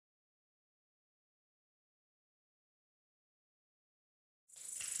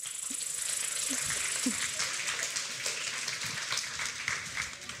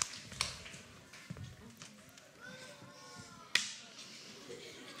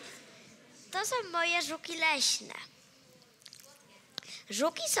To są moje żuki leśne.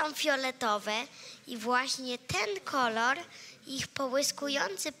 Żuki są fioletowe i właśnie ten kolor, ich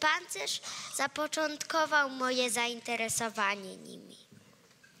połyskujący pancerz zapoczątkował moje zainteresowanie nimi.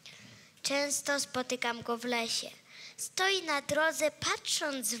 Często spotykam go w lesie. Stoi na drodze,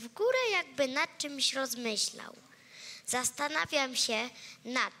 patrząc w górę, jakby nad czymś rozmyślał. Zastanawiam się,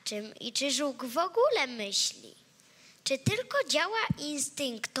 nad czym i czy żuk w ogóle myśli. Czy tylko działa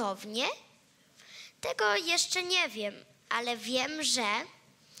instynktownie? Tego jeszcze nie wiem, ale wiem, że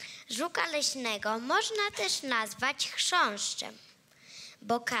żuka leśnego można też nazwać chrząszczem,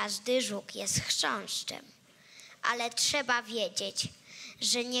 bo każdy żuk jest chrząszczem. Ale trzeba wiedzieć,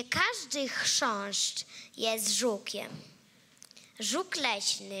 że nie każdy chrząszcz jest żukiem. Żuk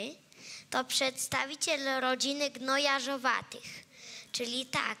leśny to przedstawiciel rodziny gnojarzowatych, czyli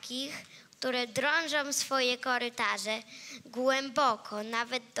takich, które drążą swoje korytarze głęboko,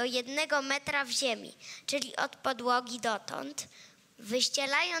 nawet do 1 metra w ziemi, czyli od podłogi dotąd,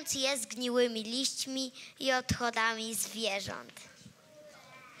 wyścielając je zgniłymi liśćmi i odchodami zwierząt.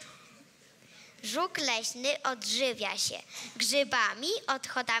 Żuk leśny odżywia się grzybami,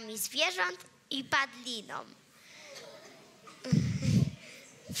 odchodami zwierząt i padliną.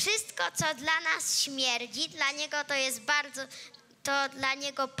 Wszystko, co dla nas śmierdzi, dla niego to dla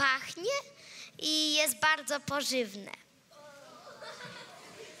niego pachnie i jest bardzo pożywne.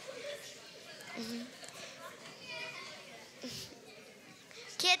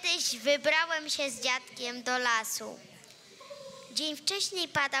 Kiedyś wybrałem się z dziadkiem do lasu. Dzień wcześniej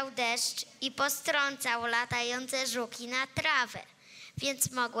padał deszcz i postrącał latające żuki na trawę,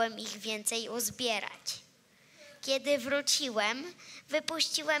 więc mogłem ich więcej uzbierać. Kiedy wróciłem,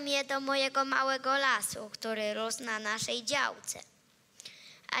 wypuściłem je do mojego małego lasu, który rósł na naszej działce.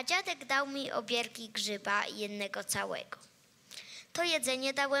 A dziadek dał mi obierki grzyba, 1 całego. To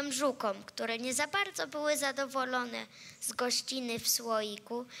jedzenie dałem żukom, które nie za bardzo były zadowolone z gościny w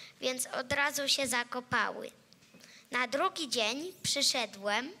słoiku, więc od razu się zakopały. Na drugi dzień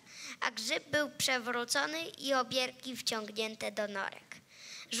przyszedłem, a grzyb był przewrócony i obierki wciągnięte do norek.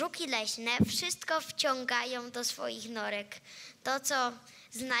 Żuki leśne wszystko wciągają do swoich norek, to co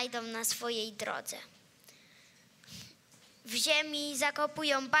znajdą na swojej drodze. W ziemi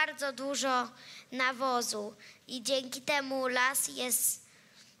zakopują bardzo dużo nawozu i dzięki temu las jest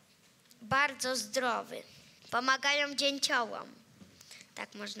bardzo zdrowy. Pomagają dzięciołom,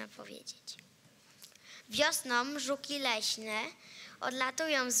 tak można powiedzieć. Wiosną żuki leśne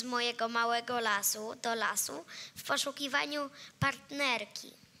odlatują z mojego małego lasu do lasu w poszukiwaniu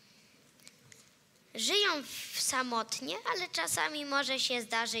partnerki. Żyją samotnie, ale czasami może się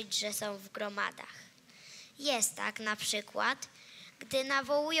zdarzyć, że są w gromadach. Jest tak na przykład, gdy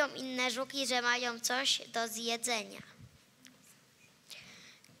nawołują inne żuki, że mają coś do zjedzenia.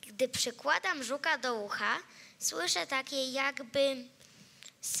 Gdy przykładam żuka do ucha, słyszę takie jakby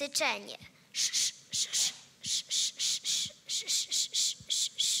syczenie.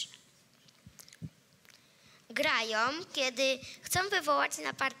 Grają, kiedy chcą wywołać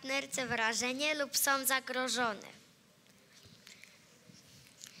na partnerce wrażenie lub są zagrożone.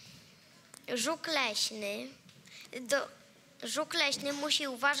 Żuk leśny musi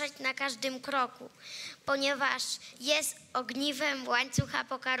uważać na każdym kroku, ponieważ jest ogniwem łańcucha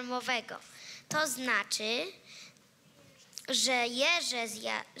pokarmowego. To znaczy,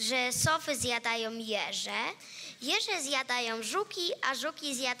 że sofy zjadają jeże zjadają żuki, a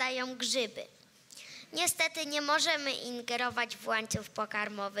żuki zjadają grzyby. Niestety nie możemy ingerować w łańcuch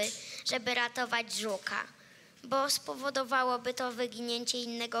pokarmowy, żeby ratować żuka, bo spowodowałoby to wyginięcie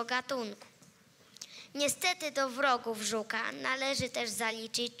innego gatunku. Niestety do wrogów żuka należy też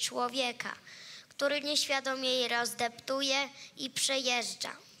zaliczyć człowieka, który nieświadomie je rozdeptuje i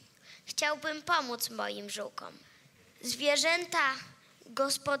przejeżdża. Chciałbym pomóc moim żukom. Zwierzęta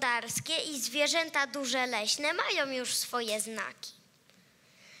gospodarskie i zwierzęta duże leśne mają już swoje znaki.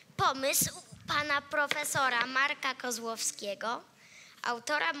 Pomysł pana profesora Marka Kozłowskiego,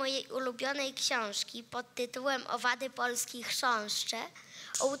 autora mojej ulubionej książki pod tytułem Owady polskich chrząszcze,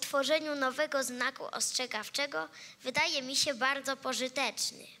 o utworzeniu nowego znaku ostrzegawczego wydaje mi się bardzo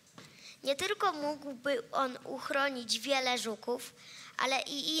pożyteczny. Nie tylko mógłby on uchronić wiele żuków, ale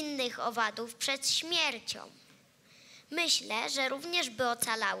i innych owadów przed śmiercią. Myślę, że również by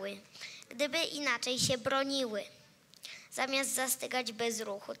ocalały, gdyby inaczej się broniły. Zamiast zastygać bez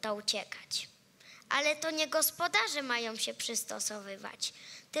ruchu, to uciekać. Ale to nie gospodarze mają się przystosowywać,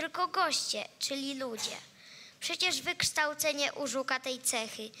 tylko goście, czyli ludzie. Przecież wykształcenie u żuka tej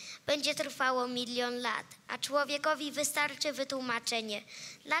cechy będzie trwało 1 000 000 lat, a człowiekowi wystarczy wytłumaczenie,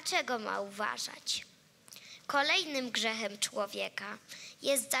 dlaczego ma uważać. Kolejnym grzechem człowieka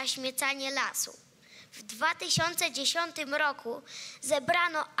jest zaśmiecanie lasu. W 2010 roku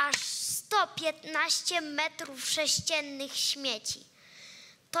zebrano aż 115 metrów sześciennych śmieci.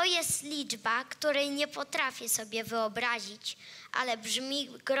 To jest liczba, której nie potrafię sobie wyobrazić, ale brzmi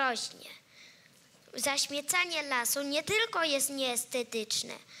groźnie. Zaśmiecanie lasu nie tylko jest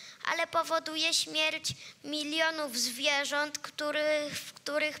nieestetyczne, ale powoduje śmierć milionów zwierząt, w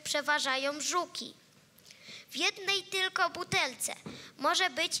których przeważają żuki. W jednej tylko butelce może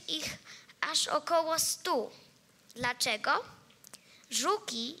być ich aż około 100. Dlaczego?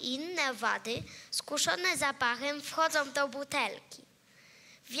 Żuki i inne owady skuszone zapachem wchodzą do butelki.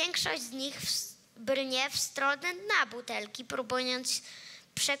 Większość z nich brnie w stronę dna butelki, próbując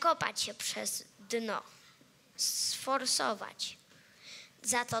przekopać się przez dno, sforsować.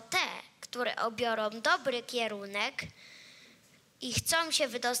 Za to te, które obiorą dobry kierunek i chcą się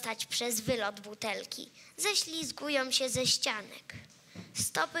wydostać przez wylot butelki, ześlizgują się ze ścianek.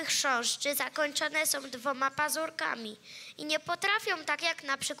 Stopy chrząszczy zakończone są 2 pazurkami i nie potrafią, tak jak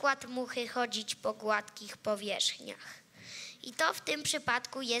na przykład muchy, chodzić po gładkich powierzchniach. I to w tym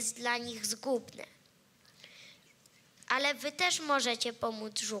przypadku jest dla nich zgubne. Ale wy też możecie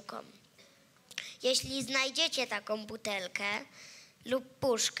pomóc żukom. Jeśli znajdziecie taką butelkę lub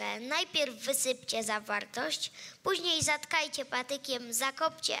puszkę, najpierw wysypcie zawartość, później zatkajcie patykiem,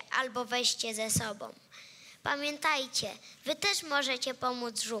 zakopcie albo weźcie ze sobą. Pamiętajcie, wy też możecie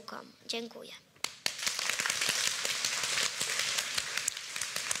pomóc żukom. Dziękuję.